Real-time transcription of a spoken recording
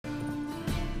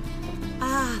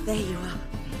there you are.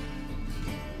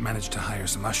 Managed to hire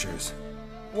some ushers.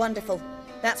 Wonderful.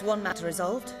 That's one matter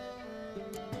resolved.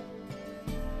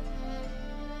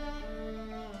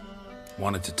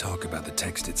 Wanted to talk about the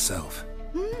text itself.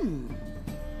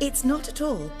 It's not at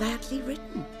all badly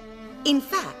written. In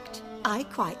fact, I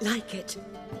quite like it.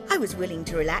 I was willing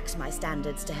to relax my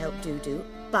standards to help Dudu,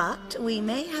 but we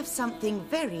may have something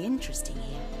very interesting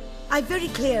here. I've very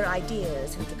clear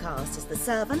ideas who to cast as the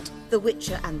servant, the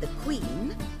Witcher, and the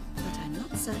Queen, but I'm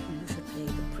not certain who should play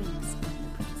the prince and the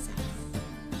princess.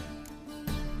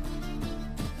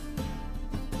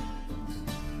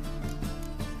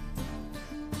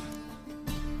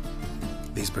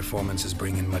 These performances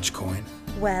bring in much coin?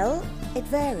 Well, it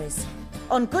varies.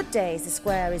 On good days, the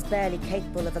square is barely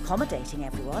capable of accommodating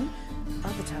everyone.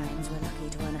 Other times, we're lucky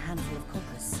to earn a handful of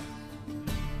coppers.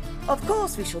 Of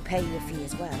course, we shall pay you a fee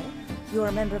as well. You're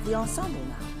a member of the ensemble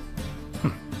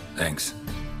now. Thanks.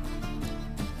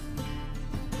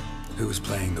 Who's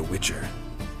playing the Witcher?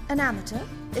 An amateur.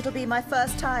 It'll be my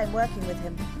first time working with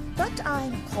him, but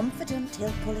I'm confident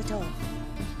he'll pull it off.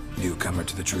 Newcomer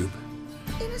to the troupe?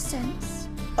 In a sense.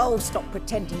 Oh, stop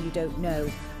pretending you don't know.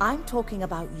 I'm talking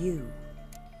about you.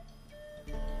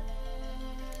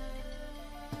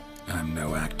 I'm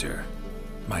no actor.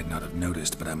 Might not have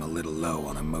noticed, but I'm a little low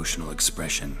on emotional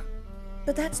expression.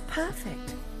 But that's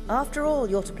perfect. After all,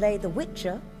 you're to play the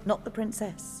Witcher, not the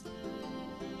princess.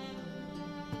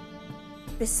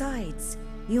 Besides,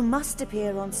 you must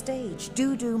appear on stage.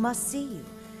 Dudu must see you.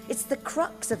 It's the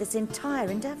crux of this entire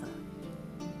endeavor.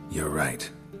 You're right.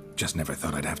 Just never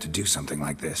thought I'd have to do something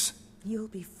like this. You'll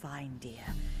be fine, dear.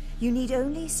 You need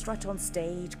only strut on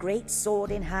stage, great sword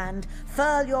in hand,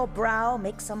 furl your brow,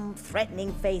 make some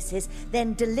threatening faces,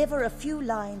 then deliver a few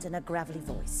lines in a gravelly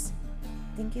voice.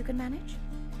 Think you can manage?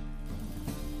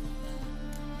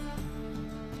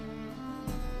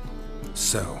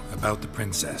 So, about the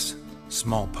princess.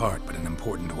 Small part, but an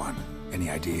important one.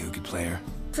 Any idea who could play her?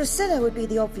 Priscilla would be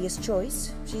the obvious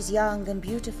choice. She's young and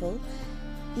beautiful.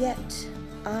 Yet,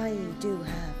 I do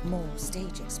have more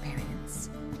stage experience.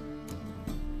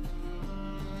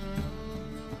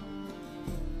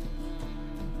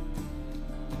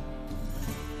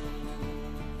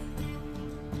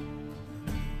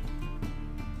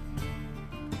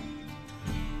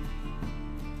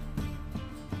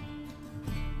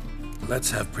 Let's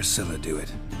have Priscilla do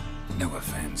it. No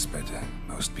offense, but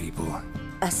most people...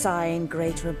 Assign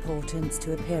greater importance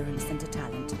to appearance than to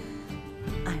talent.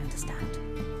 I understand.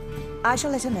 I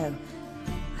shall let her know.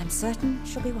 I'm certain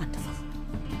she'll be wonderful.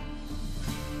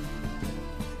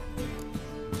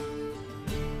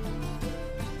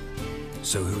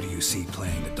 So who do you see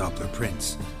playing the Doppler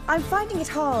Prince? I'm finding it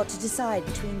hard to decide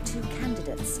between two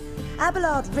candidates.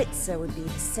 Abelard Ritzer would be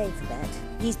the safer bet.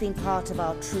 He's been part of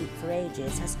our troupe for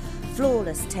ages, has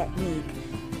flawless technique,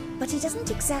 but he doesn't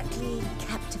exactly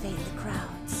captivate the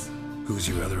crowds. Who's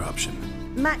your other option?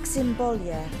 Maxim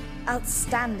Bollier,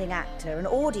 outstanding actor, and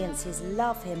audiences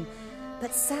love him,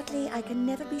 but sadly I can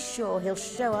never be sure he'll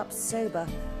show up sober,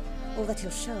 or that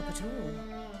he'll show up at all.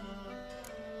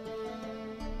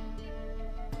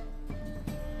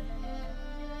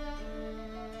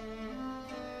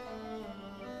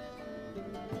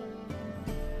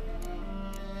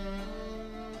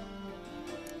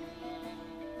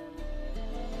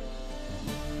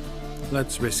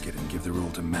 Let's risk it and give the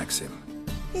role to Maxim.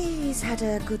 He's had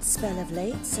a good spell of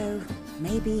late, so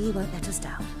maybe he won't let us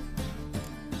down.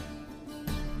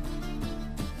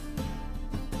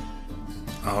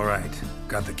 All right,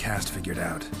 got the cast figured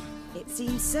out. It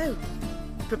seems so.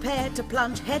 Prepared to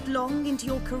plunge headlong into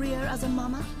your career as a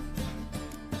mama?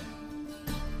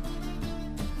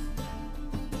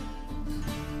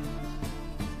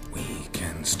 We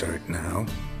can start now.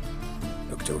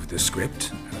 Looked over the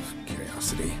script out of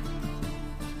curiosity.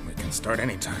 We can start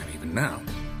anytime, even now.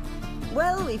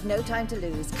 Well, we've no time to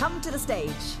lose. Come to the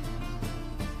stage.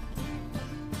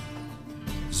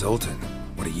 Zoltan,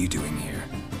 what are you doing here?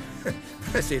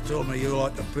 Prissy told me you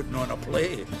like to putting on a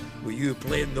play. Were you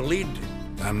playing the lead?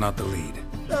 I'm not the lead.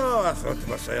 Oh, I thought to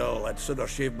myself, I'd sooner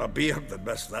shave my beard than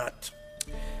miss that.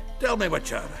 Tell me,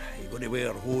 Witcher, are you going to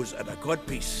wear hose and a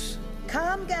codpiece?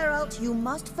 Calm, Geralt. You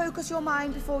must focus your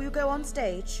mind before you go on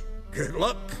stage. Good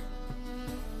luck.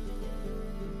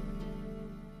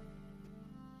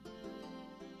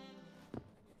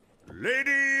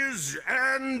 Ladies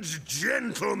and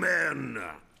gentlemen,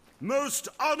 most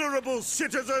honorable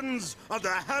citizens of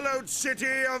the hallowed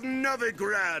city of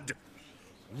Novigrad,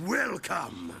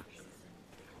 welcome.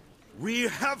 We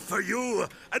have for you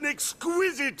an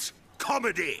exquisite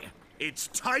comedy. Its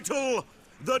title,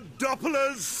 The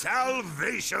Doppler's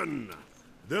Salvation.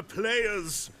 The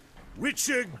players,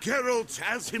 Witcher Geralt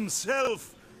as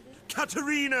himself,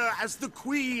 Katarina as the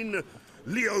queen,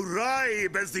 Leo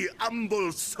Raib as the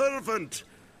humble servant,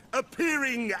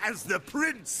 appearing as the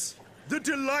prince, the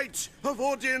delight of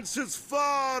audiences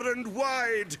far and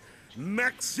wide,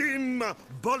 Maxime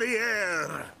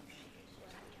Bollier.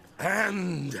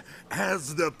 And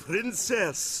as the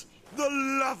princess, the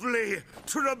lovely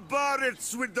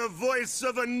Trebaritz with the voice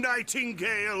of a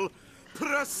nightingale,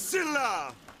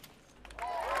 Priscilla.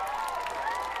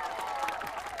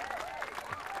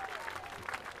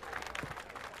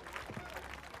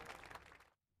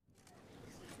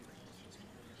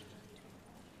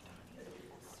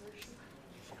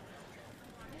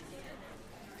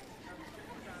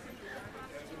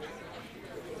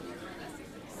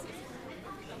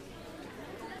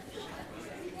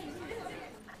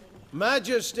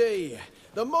 Majesty,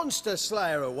 the Monster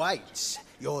Slayer awaits.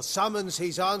 Your summons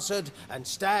he's answered and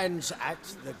stands at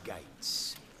the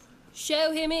gates.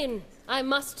 Show him in. I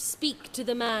must speak to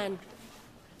the man.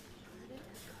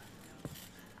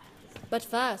 But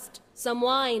first, some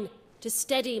wine to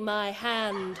steady my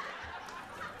hand.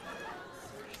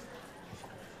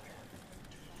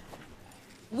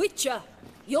 Witcher,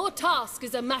 your task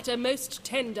is a matter most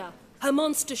tender. A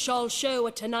monster shall show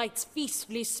at tonight's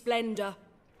feastly splendor.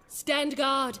 Stand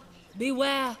guard,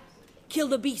 beware, kill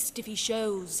the beast if he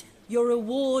shows. Your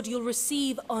reward you'll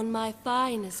receive on my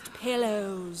finest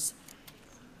pillows.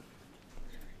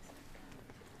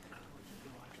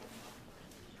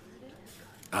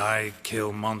 I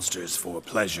kill monsters for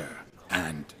pleasure,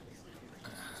 and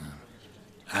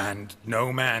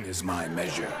no man is my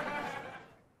measure.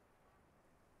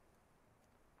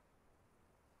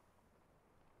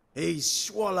 He's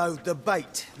swallowed the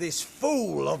bait, this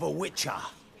fool of a Witcher.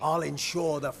 I'll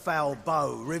ensure the foul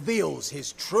bow reveals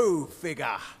his true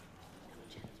figure.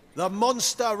 The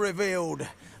monster revealed,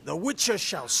 the Witcher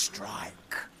shall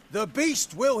strike. The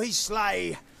beast will he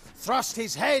slay, thrust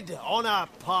his head on a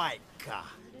pike.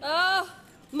 Ah,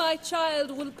 my child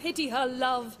will pity her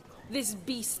love, this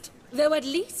beast. Though at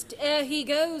least, ere he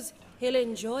goes, he'll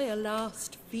enjoy a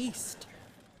last feast.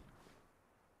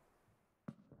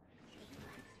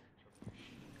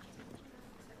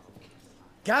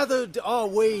 Gathered are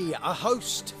we, a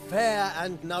host fair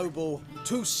and noble,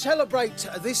 to celebrate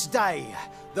this day,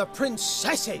 the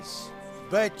princess's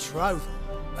betrothal.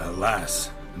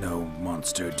 Alas, no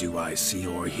monster do I see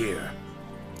or hear.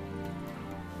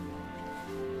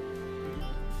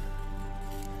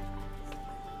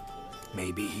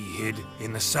 Maybe he hid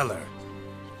in the cellar,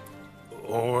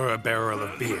 or a barrel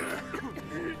of beer.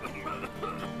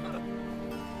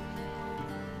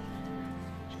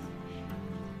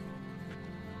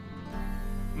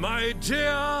 My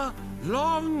dear,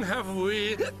 long have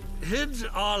we hid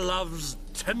our love's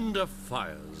tender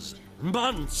fires.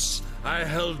 Months I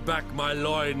held back my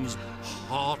loins'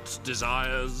 hot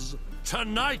desires.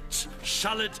 Tonight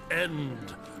shall it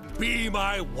end. Be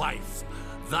my wife.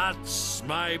 That's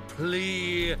my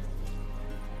plea.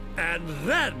 And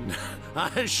then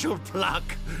I shall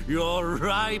pluck your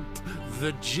ripe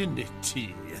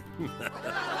virginity.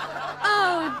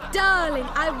 Oh, darling,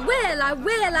 I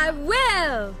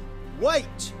will!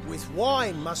 Wait, with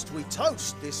wine must we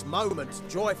toast this moment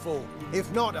joyful.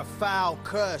 If not, a foul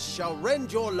curse shall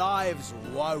rend your lives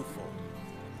woeful.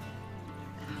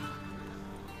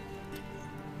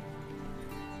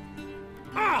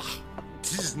 Ah!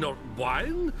 'Tis not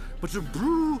wine, but a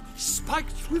brew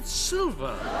spiked with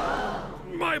silver.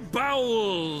 My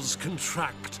bowels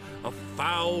contract, a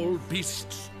foul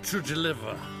beast to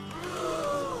deliver.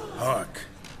 Hark,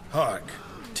 hark,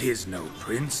 'tis no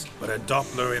prince, but a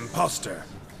Doppler impostor.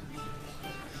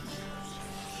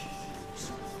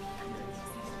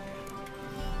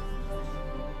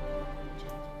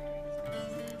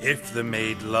 If the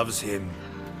maid loves him,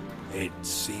 it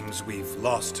seems we've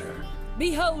lost her.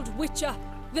 Behold, Witcher,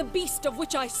 the beast of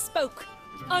which I spoke.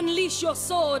 Unleash your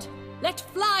sword. Let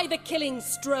fly the killing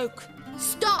stroke.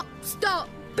 Stop, stop,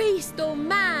 beast or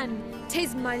man!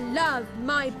 'Tis my love,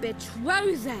 my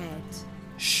betrothed.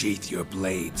 Sheath your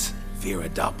blades, fear a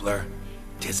Doppler.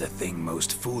 'Tis a thing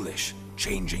most foolish.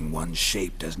 Changing one's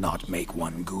shape does not make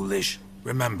one ghoulish.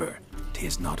 Remember,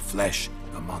 'tis not flesh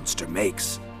a monster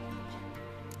makes,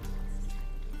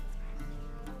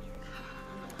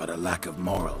 but a lack of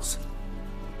morals,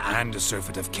 and a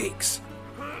surfeit of cakes.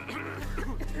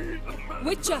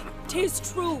 Witcher,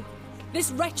 'tis true.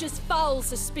 This wretch's foul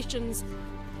suspicions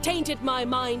tainted my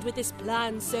mind with this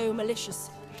plan so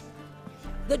malicious.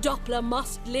 The Doppler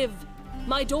must live.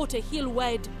 My daughter he'll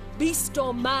wed. Beast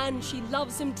or man, she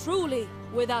loves him truly,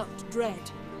 without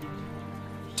dread.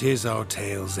 'Tis our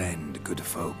tale's end, good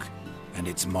folk, and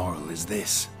its moral is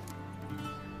this.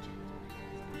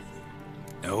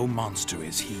 No monster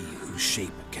is he whose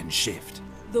shape can shift.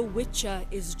 The Witcher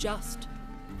is just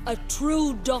a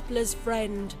true Doppler's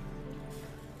friend.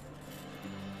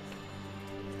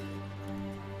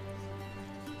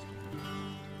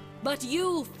 But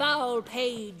you, foul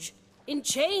page, in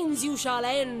chains you shall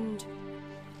end.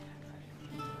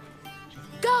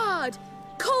 Guard!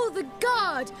 Call the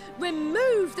guard!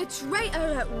 Remove the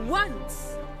traitor at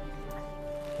once!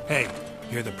 Hey,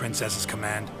 hear the princess's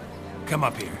command? Come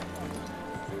up here.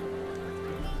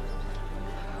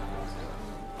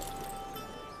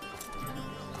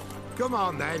 Come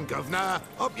on then, Governor.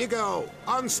 Up you go.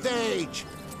 On stage.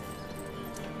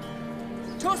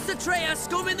 Toss the traitor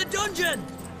scum in the dungeon!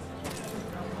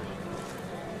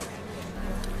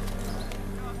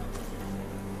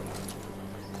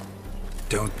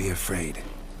 Don't be afraid.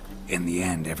 In the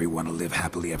end, everyone will live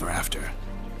happily ever after.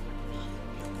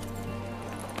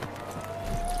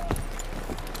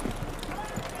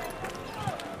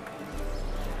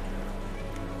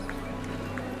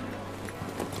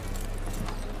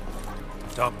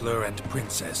 Doppler and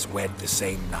Princess wed the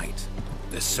same night.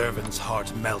 The servant's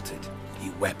heart melted. He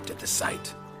wept at the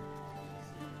sight.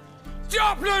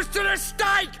 Dopplers to the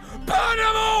stake! Burn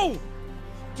them all!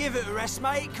 Give it a rest,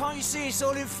 mate. Can't you see it's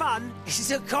all in fun? This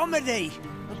is a comedy.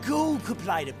 A ghoul could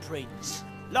play the prince.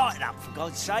 Lighten up, for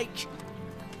God's sake.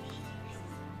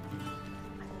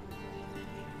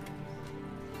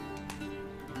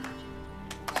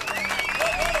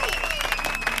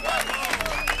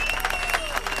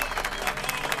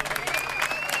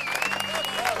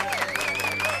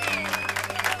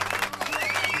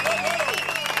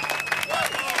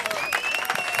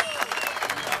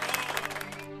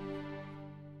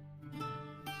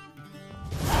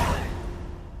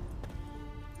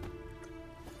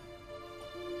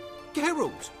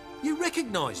 Geralt, you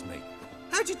recognized me.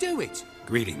 How'd you do it?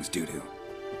 Greetings, Dudu.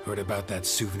 Heard about that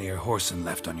souvenir Whoreson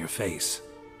left on your face.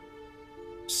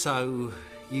 So,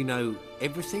 you know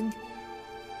everything?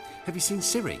 Have you seen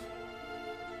Ciri?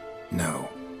 No.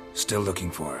 Still looking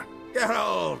for her.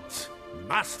 Geralt!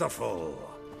 Masterful!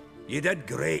 You did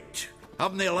great.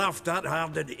 Haven't they laughed that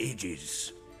hard in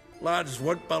ages? Lads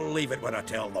won't believe it when I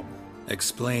tell them.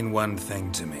 Explain one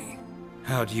thing to me.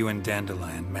 How'd you and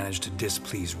Dandelion manage to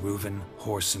displease Reuven,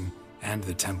 Whoreson, and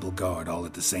the Temple Guard all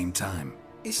at the same time?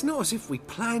 It's not as if we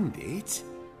planned it.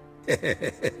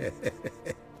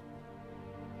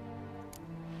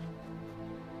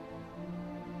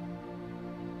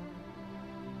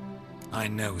 I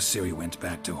know Ciri went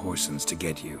back to Whoreson's to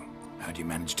get you. How'd you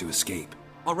manage to escape?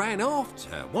 I ran after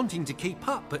her, wanting to keep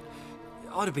up, but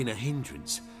I'd have been a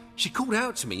hindrance. She called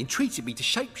out to me and treated me to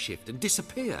shapeshift and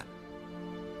disappear.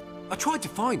 I tried to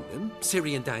find them,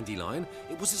 Ciri and Dandelion.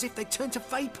 It was as if they turned to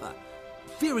vapor.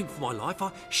 Fearing for my life,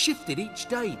 I shifted each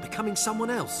day, becoming someone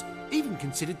else. Even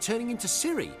considered turning into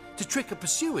Ciri to trick her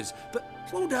pursuers, but...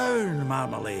 Slow down,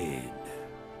 Marmalade.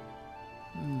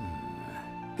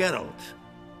 Geralt,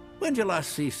 when did you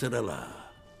last see Cirilla?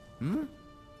 Been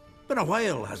a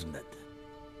while, hasn't it?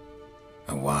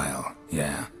 A while,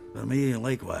 yeah. For me,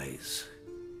 likewise.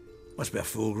 Must be a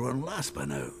full-grown lass by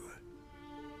now.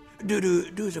 Do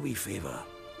us a wee favour.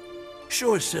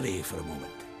 Show us Ciri for a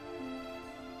moment.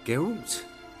 Geralt?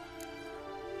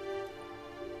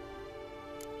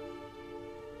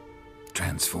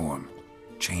 Transform.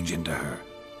 Change into her.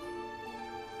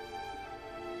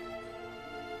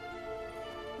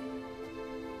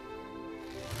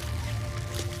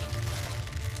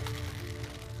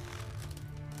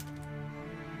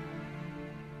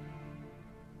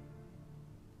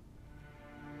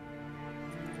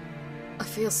 I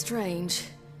feel strange.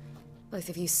 Both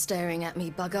of you staring at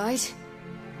me bug-eyed.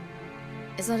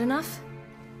 Is that enough?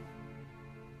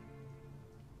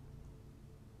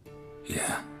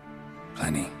 Yeah.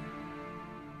 Plenty.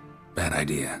 Bad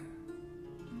idea.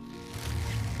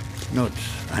 Not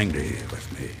angry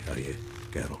with me, are you,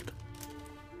 Geralt?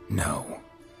 No.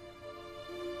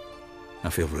 I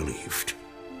feel relieved.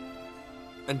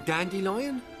 And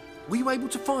Dandelion? Were you able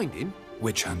to find him?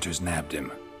 Witch hunters nabbed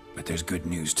him, but there's good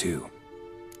news too.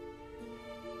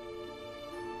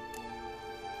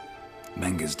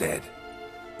 Menga's dead.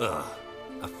 Ugh,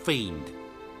 a fiend.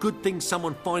 Good thing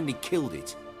someone finally killed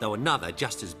it, though another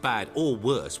just as bad or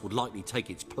worse would likely take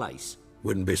its place.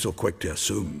 Wouldn't be so quick to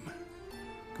assume.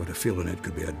 Got a feeling it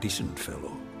could be a decent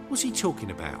fellow. What's he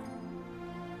talking about?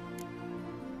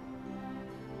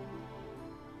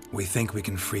 We think we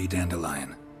can free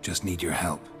Dandelion. Just need your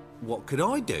help. What could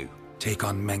I do? Take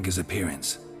on Menga's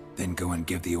appearance, then go and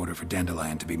give the order for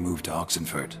Dandelion to be moved to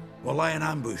Oxenfurt. We'll lie in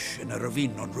ambush in a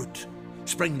ravine en route.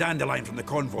 Spring Dandelion from the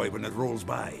convoy when it rolls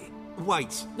by.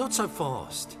 Wait, not so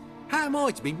fast. How am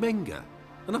I to be Menga?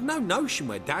 and I've no notion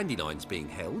where Dandelion's being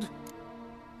held.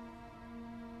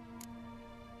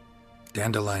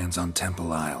 Dandelion's on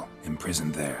Temple Isle,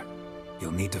 imprisoned there.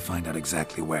 You'll need to find out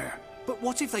exactly where. But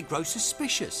what if they grow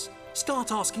suspicious?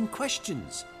 Start asking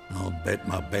questions? I'll bet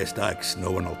my best axe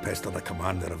no one will pester the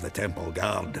commander of the Temple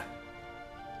Guard.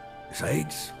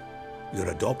 Besides, you're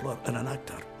a Doppler and an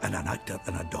actor and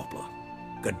a Doppler.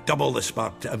 Got double the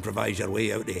spark to improvise your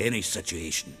way out of any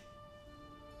situation.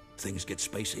 If things get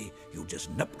spicy, you'll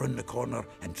just nip round the corner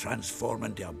and transform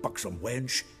into a buxom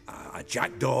wench, a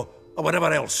jackdaw, or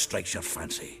whatever else strikes your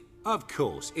fancy. Of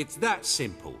course, it's that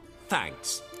simple.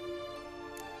 Thanks.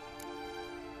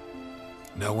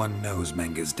 No one knows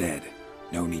Menga's dead.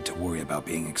 No need to worry about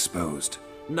being exposed.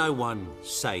 No one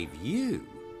save you.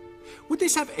 Would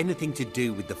this have anything to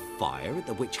do with the fire at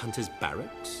the Witch Hunters'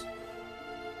 barracks?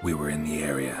 We were in the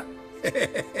area.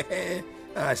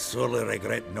 I sorely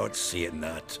regret not seeing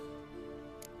that.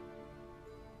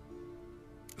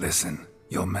 Listen,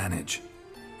 you'll manage.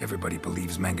 Everybody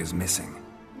believes Menga's missing.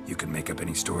 You can make up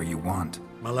any story you want.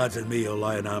 My lads and me will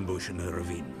lie in ambush in the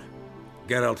ravine.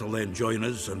 Geralt will then join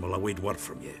us and we'll await word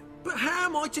from you. But how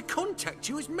am I to contact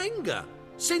you as Menga?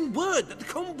 Send word that the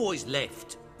convoy's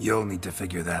left. You'll need to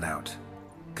figure that out.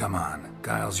 Come on,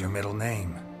 Guile's your middle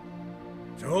name.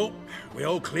 So, we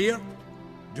all clear?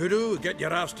 Dudu, get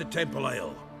your ass to Temple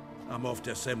Isle. I'm off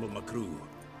to assemble my crew.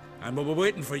 And we'll be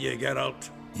waiting for you, Geralt.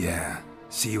 Yeah,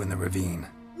 see you in the ravine.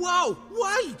 Whoa,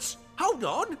 wait! Hold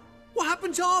on! What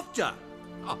happens after?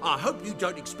 I hope you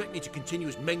don't expect me to continue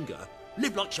as Menga,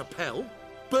 live like Chappelle,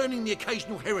 burning the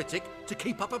occasional heretic to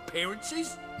keep up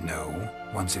appearances? No.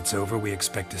 Once it's over, we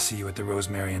expect to see you at the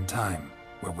Rosemary Time,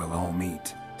 where we'll all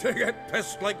meet. To get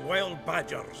pissed like wild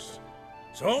badgers.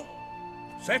 So,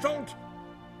 settled?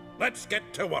 Let's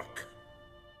get to work.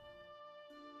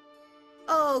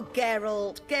 Oh,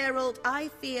 Geralt, I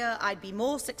fear I'd be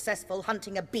more successful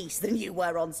hunting a beast than you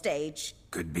were on stage.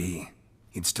 Could be.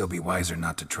 You'd still be wiser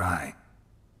not to try.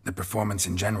 The performance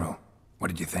in general, what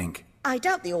did you think? I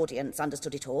doubt the audience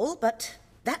understood it all, but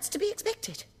that's to be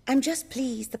expected. I'm just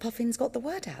pleased the Puffins got the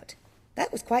word out.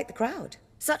 That was quite the crowd.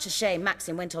 Such a shame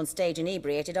Maxim went on stage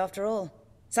inebriated after all.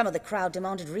 Some of the crowd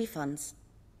demanded refunds.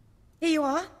 Here you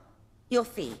are. Your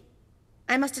fee.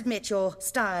 I must admit your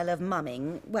style of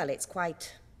mumming, well, it's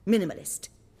quite minimalist.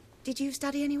 Did you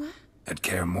study anywhere? At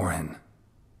Kaer Morhen.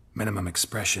 Minimum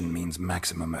expression means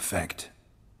maximum effect.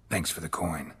 Thanks for the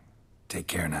coin. Take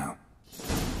care now.